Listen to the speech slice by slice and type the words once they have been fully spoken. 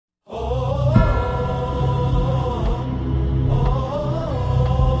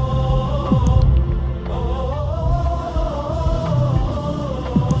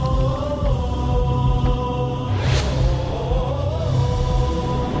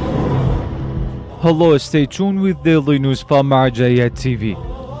Hello, stay tuned with daily news from Arjayat TV.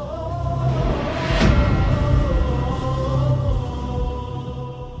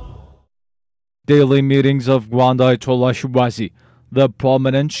 Daily meetings of Grand Ayatollah Shirazi. The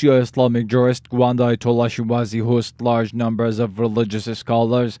prominent Shia Islamic jurist Grand Ayatollah Shirazi hosts large numbers of religious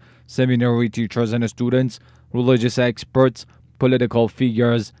scholars, seminary teachers and students, religious experts, political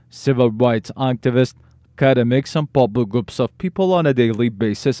figures, civil rights activists, academics and public groups of people on a daily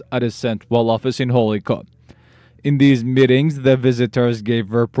basis at his central office in AhlulBayt. In these meetings, the visitors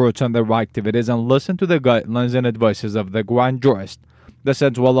gave reports on their activities and listened to the guidelines and advices of the Grand Jurist. The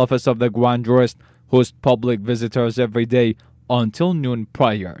central office of the Grand Jurist hosts public visitors every day until noon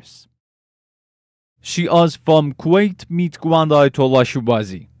prayers. Shias from Kuwait meet Grand Ayatollah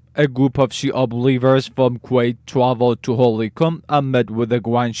Shirazi. A group of Shia believers from Kuwait traveled to AhlulBayt and met with the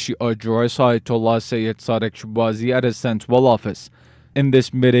Grand Shia jurist Ayatollah Sayyid Sadiq Shirazi at his central office. In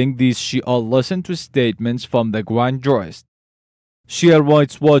this meeting, these Shia listened to statements from the Grand Jurist. Shia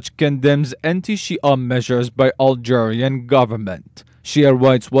Rights Watch condemns anti-Shia measures by Algerian government. Shia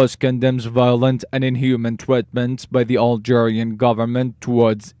Rights Watch condemns violent and inhuman treatment by the Algerian government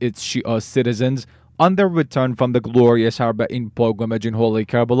towards its Shia citizens on their return from the glorious AhlulBayt pilgrimage in Holy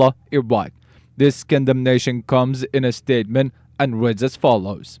Karbala, Iraq. This condemnation comes in a statement and reads as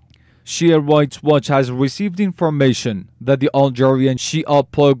follows. Shia Rights Watch has received information that the Algerian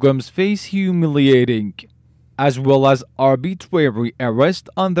Shia pilgrims face humiliating as well as arbitrary arrest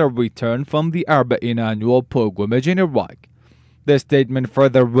on their return from the AhlulBayt annual pilgrimage in Iraq. The statement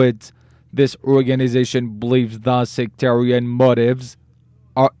further reads, this organization believes that sectarian motives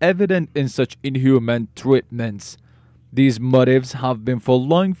are evident in such inhuman treatments. These motives have been for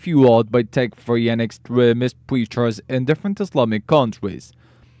long fueled by tech-free and extremist preachers in different Islamic countries.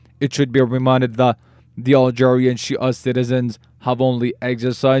 It should be reminded that the Algerian Shia citizens have only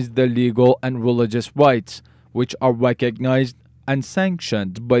exercised their legal and religious rights, which are recognized and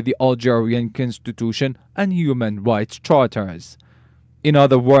sanctioned by the Algerian Constitution and human rights charters. In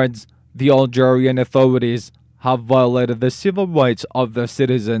other words, the Algerian authorities have violated the civil rights of their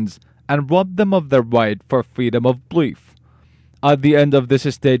citizens and robbed them of their right for freedom of belief. At the end of this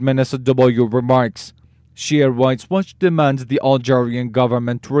statement, SW remarks, Shia Rights Watch demands the Algerian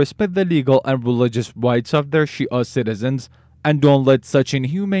government to respect the legal and religious rights of their Shia citizens and don't let such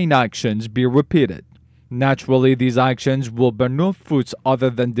inhumane actions be repeated. Naturally, these actions will bear no fruits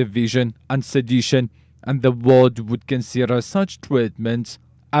other than division and sedition, and the world would consider such treatments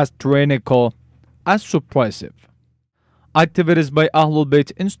as tyrannical, as suppressive. Activities by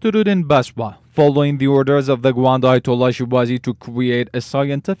AhlulBayt Institute in Basra, following the orders of the Grand Ayatollah Shirazi to create a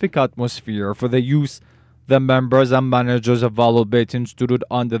scientific atmosphere for the youth, the members and managers of AhlulBayt Institute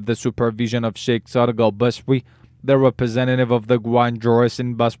under the supervision of Sheikh Sadiq al-Basri, the representative of the Grand Jurist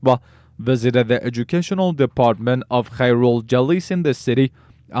in Basra, visited the educational department of Khairul Jalis in the city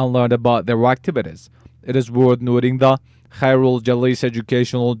and learned about their activities. It is worth noting that Khairul Jalis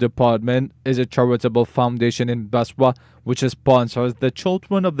Educational Department is a charitable foundation in Basra which sponsors the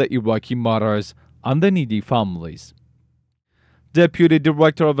children of the Iraqi martyrs and the needy families. Deputy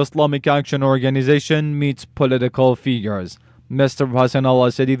Director of Islamic Action Organization meets political figures. Mr. Hassan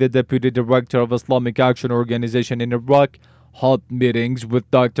al-Asadi, the Deputy Director of Islamic Action Organization in Iraq, held meetings with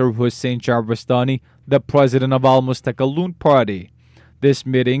Dr. Hussein Shahristani, the President of Al-Mustaqillun Party. This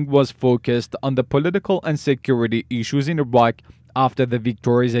meeting was focused on the political and security issues in Iraq after the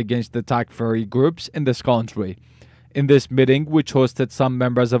victories against the Takfiri groups in this country. In this meeting, which hosted some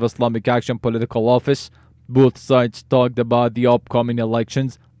members of Islamic Action Political Office, both sides talked about the upcoming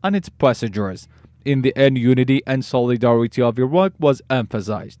elections and its procedures. In the end, unity and solidarity of Iraq was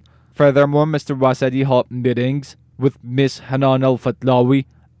emphasized. Furthermore, Mr. Asadi held meetings with Ms. Hanan al-Fatlawi,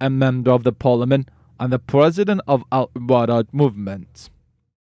 a member of the parliament, and the president of Al-Ibadat movement.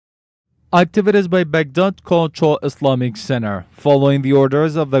 Activities by Baghdad Cultural-Islamic Center, following the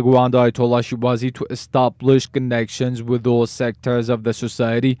orders of the Grand Ayatollah Shirazi to establish connections with all sectors of the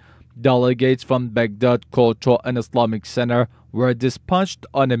society, delegates from Baghdad Cultural and Islamic Center were dispatched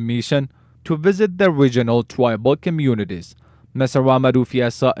on a mission to visit the regional tribal communities. Mr. Ramadou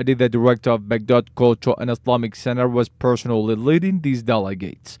Fiasa'adi, the director of Baghdad Cultural and Islamic Center, was personally leading these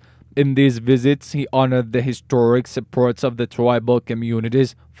delegates. In these visits, he honored the historic supports of the tribal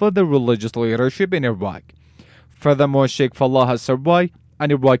communities for the religious leadership in Iraq. Furthermore, Sheikh Fallah Sarai,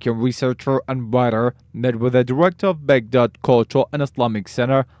 an Iraqi researcher and writer, met with the director of Baghdad Cultural and Islamic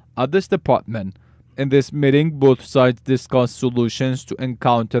Center at this department. In this meeting, both sides discussed solutions to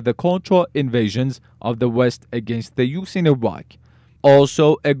encounter the cultural invasions of the West against the youth in Iraq.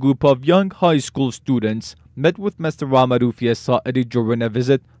 Also, a group of young high school students met with Mr. Ramarufi Sa'idi during a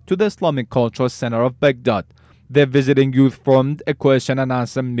visit to the Islamic Cultural Center of Baghdad. The visiting youth formed a question and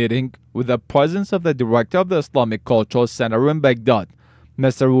answer meeting with the presence of the director of the Islamic Cultural Center in Baghdad.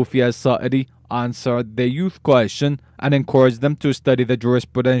 Mr. Rufi Sa'idi answered the youth question and encouraged them to study the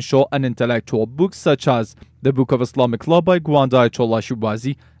jurisprudential and intellectual books such as the Book of Islamic Law by Grand Ayatollah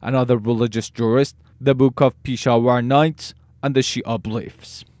Shirazi and other religious jurists, the Book of Peshawar Nights, and the Shia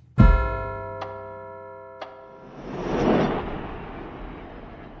beliefs.